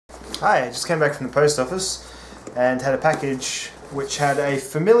Hi, I just came back from the post office and had a package which had a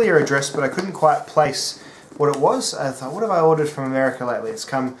familiar address, but I couldn't quite place what it was. I thought, what have I ordered from America lately? It's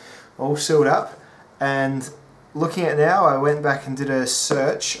come all sealed up, and looking at it now, I went back and did a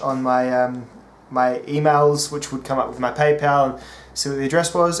search on my my emails, which would come up with my PayPal and see what the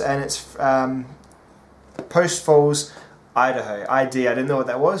address was, and it's Post Falls, Idaho. ID, I didn't know what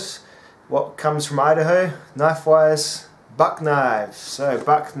that was. What comes from Idaho? Knife-wise, Buck Knives. So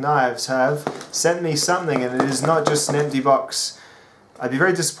Buck Knives have sent me something, and it is not just an empty box. I'd be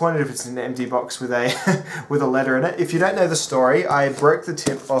very disappointed if it's an empty box with a with a letter in it. If you don't know the story, I broke the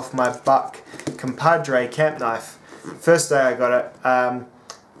tip off my Buck Compadre camp knife. First day I got it.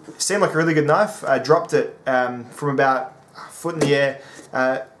 It seemed like a really good knife. I dropped it from about a foot in the air,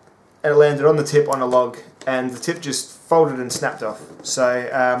 and it landed on the tip on a log, and the tip just folded and snapped off.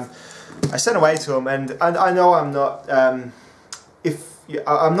 So I sent away to him, and I know I'm not I'm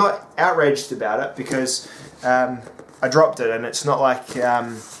not outraged about it, because I dropped it, and it's not like I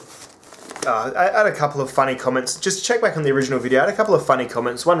had a couple of funny comments. Just check back on the original video. I had a couple of funny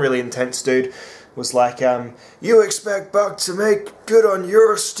comments. One really intense dude was like, "You expect Buck to make good on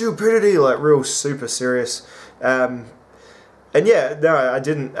your stupidity?" Like real super serious. And yeah, no, I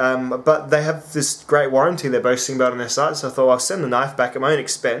didn't. But they have this great warranty they're boasting about on their site, so I thought, well, I'll send the knife back at my own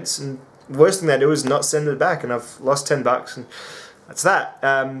expense. And the worst thing they do is not send it back, and I've lost $10, and that's that.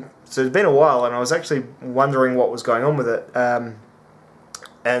 So it's been a while, and I was actually wondering what was going on with it.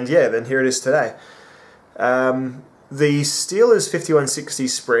 And yeah, then here it is today. The steel is 5160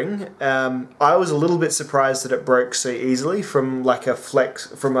 spring. I was a little bit surprised that it broke so easily from like a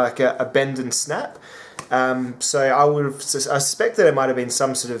a bend and snap. So I suspect that it might have been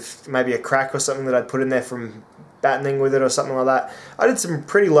some sort of, maybe a crack or something that I'd put in there from battening with it or something like that. I did some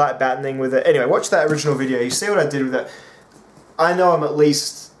pretty light battening with it. Anyway, watch that original video. You see what I did with it. I know I'm at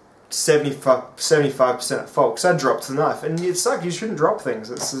least 75% at fault, because I dropped the knife. And it sucks, you shouldn't drop things.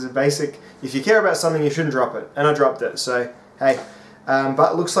 This is a basic, if you care about something, you shouldn't drop it. And I dropped it, so hey.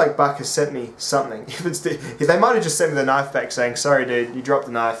 But it looks like Buck has sent me something. If they might have just sent me the knife back saying, "Sorry dude, you dropped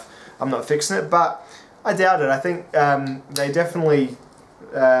the knife, I'm not fixing it," but I doubt it. I think they definitely,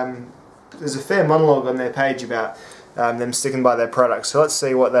 there's a fair monologue on their page about them sticking by their products. So let's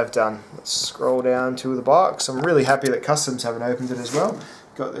see what they've done. Let's scroll down to the box. I'm really happy that Customs haven't opened it as well.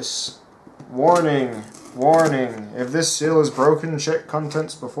 Got this warning, if this seal is broken, check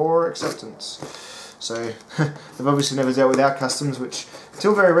contents before acceptance. So they've obviously never dealt with our Customs, which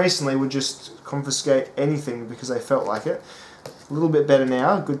until very recently would just confiscate anything because they felt like it. A little bit better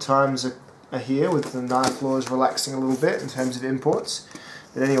now. Good times are here, with the knife laws relaxing a little bit in terms of imports.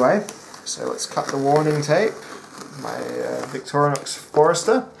 But anyway, so let's cut the warning tape. My Victorinox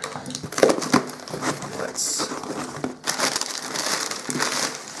Forester. Let's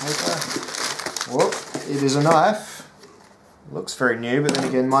paper. Whoop! It is a knife. Looks very new, but then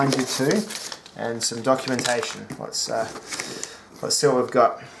again, mind you too. And some documentation. Let's see what we've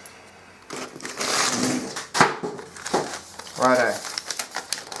got. Righto.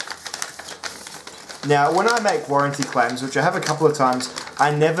 Now, when I make warranty claims, which I have a couple of times,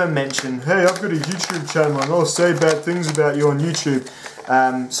 I never mention, "Hey, I've got a YouTube channel and I'll say bad things about you on YouTube."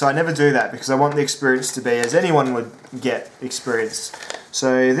 So I never do that, because I want the experience to be as anyone would get experienced.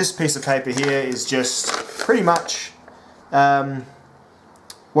 So this piece of paper here is just pretty much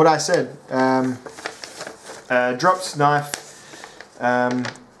what I said. Dropped knife.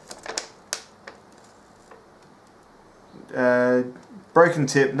 Broken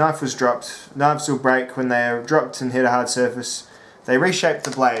tip, knife was dropped. Knives will break when they are dropped and hit a hard surface. They reshaped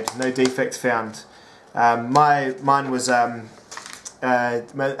the blade, no defect found. Mine was, and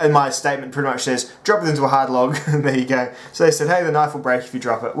my statement pretty much says, drop it into a hard log, and there you go. So they said, hey, the knife will break if you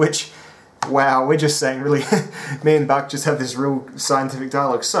drop it, which, wow, we're just saying really, me and Buck just have this real scientific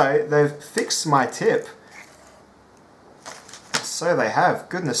dialogue. So they've fixed my tip. So they have,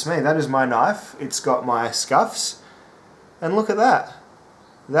 goodness me, that is my knife. It's got my scuffs, and look at that.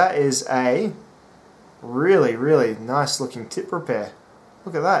 That is a really, really nice looking tip repair.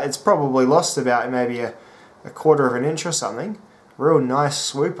 Look at that. It's probably lost about maybe a quarter of an inch or something. Real nice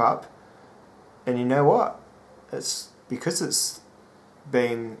swoop up. And you know what? It's because it's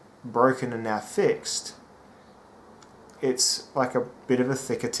been broken and now fixed, it's like a bit of a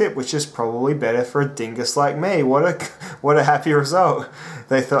thicker tip, which is probably better for a dingus like me. What a happy result.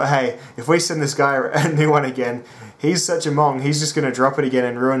 They thought, hey, if we send this guy a new one again, he's such a mong, he's just going to drop it again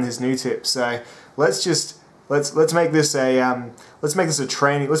and ruin his new tip. So let's make this a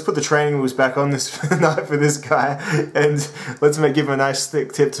training. Let's put the training wheels back on this knife for this guy, and let's give him a nice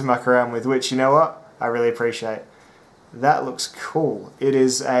thick tip to muck around with. Which, you know what, I really appreciate. that looks cool. It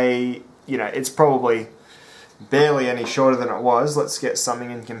is a, you know, it's probably barely any shorter than it was. Let's get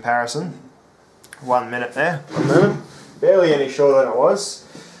something in comparison. 1 minute there. 1 minute. Barely any shorter than it was.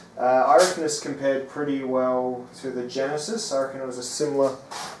 I reckon this compared pretty well to the Genesis. I reckon it was a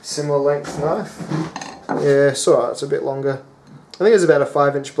similar length knife. Yeah, so it's a bit longer. I think it was about a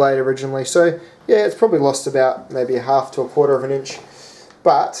 5-inch blade originally. So yeah, it's probably lost about maybe a half to a quarter of an inch.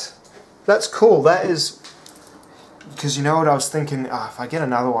 But that's cool. That is, because you know what I was thinking, if I get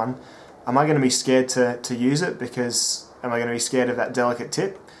another one, am I going to be scared to use it, because am I going to be scared of that delicate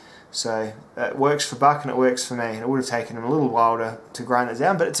tip? So it works for Buck and it works for me. And it would have taken him a little while to grind it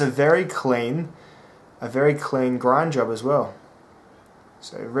down, but it's a very clean grind job as well.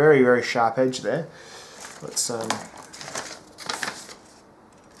 So very, very sharp edge there. Let's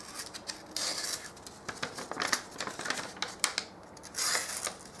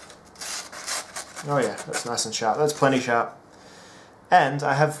oh yeah, that's nice and sharp. That's plenty sharp. And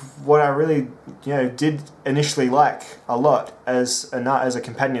I have what I really, did initially like a lot as a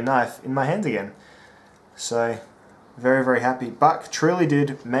companion knife in my hand again. So very, very happy. Buck truly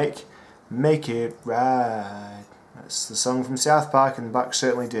did make it right. That's the song from South Park, and Buck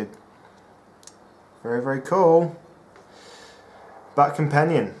certainly did. Very, very cool. Buck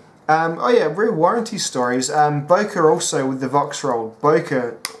companion. Oh yeah, real warranty stories. Boca also with the Voxroll.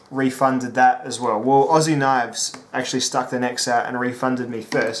 Boca refunded that as well. Well, Aussie Knives actually stuck their necks out and refunded me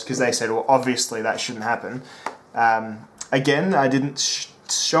first, because they said, well, obviously that shouldn't happen. Again, I didn't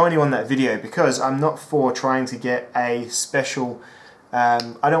show anyone that video because I'm not for trying to get a special...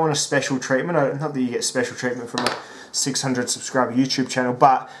 I don't want a special treatment. Not that you get special treatment from a 600 subscriber YouTube channel,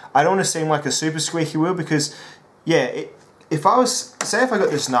 but I don't want to seem like a super squeaky wheel, because, yeah, if I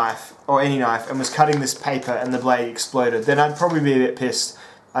got this knife, or any knife, and was cutting this paper and the blade exploded, then I'd probably be a bit pissed,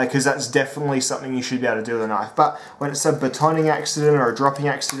 because that's definitely something you should be able to do with a knife. But when it's a batoning accident or a dropping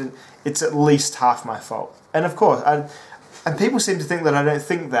accident, it's at least half my fault. And of course, and people seem to think that I don't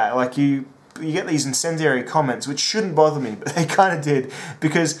think that. Like you get these incendiary comments, which shouldn't bother me, but they kind of did,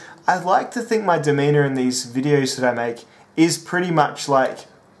 because I like to think my demeanor in these videos that I make is pretty much like,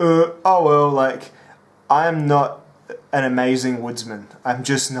 oh well, like, I am not an amazing woodsman. I'm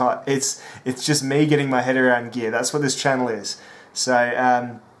just not. It's just me getting my head around gear. That's what this channel is.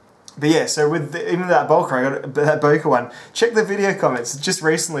 So, but yeah, so with even that Boca, I got that Boca one. Check the video comments. Just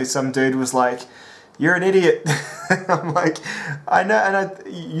recently, some dude was like, "You're an idiot." I'm like, I know, and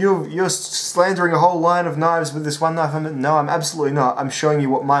you're slandering a whole line of knives with this one knife. I'm like, no, I'm absolutely not. I'm showing you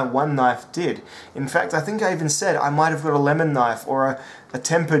what my one knife did. In fact, I think I even said I might have got a lemon knife or a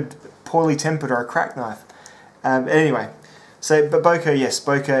poorly tempered or a cracked knife. Anyway, so but Boca, yes,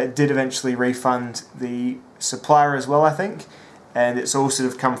 Boca did eventually refund the supplier as well, I think. And it's all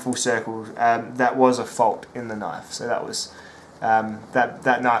sort of come full circle. That was a fault in the knife, so that was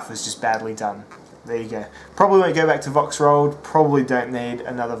that knife was just badly done. There you go. Probably won't go back to Voxroll. Probably don't need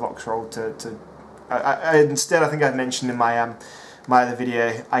another Voxroll to. Instead, I think I mentioned in my my other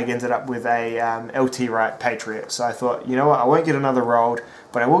video, I ended up with a LT Wright Patriot. So I thought, you know what, I won't get another rolled,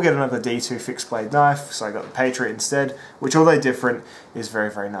 but I will get another D2 fixed blade knife. So I got the Patriot instead, which, although different, is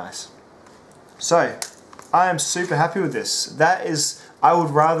very, very nice. So I am super happy with this. That is, I would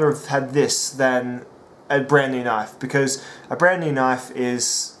rather have had this than a brand new knife, because a brand new knife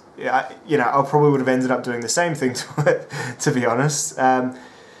is, I probably would have ended up doing the same thing to it, to be honest.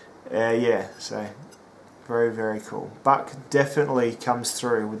 Yeah, so very, very cool. Buck definitely comes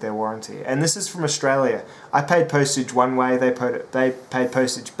through with their warranty, and this is from Australia. I paid postage one way, they paid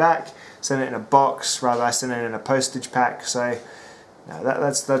postage back, sent it in a box, rather I sent it in a postage pack. So no,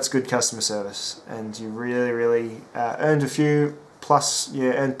 that's good customer service, and you really, really earned a few plus,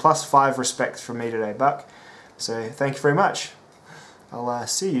 and +5 respect from me today, Buck. So thank you very much. I'll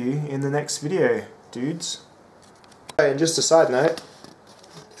see you in the next video, dudes. And just a side note,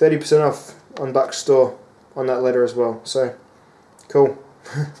 30% off on Buck's store on that letter as well. So cool.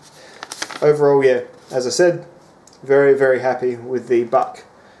 Overall, yeah, as I said, very, very happy with the Buck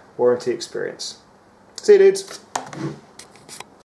warranty experience. See you, dudes.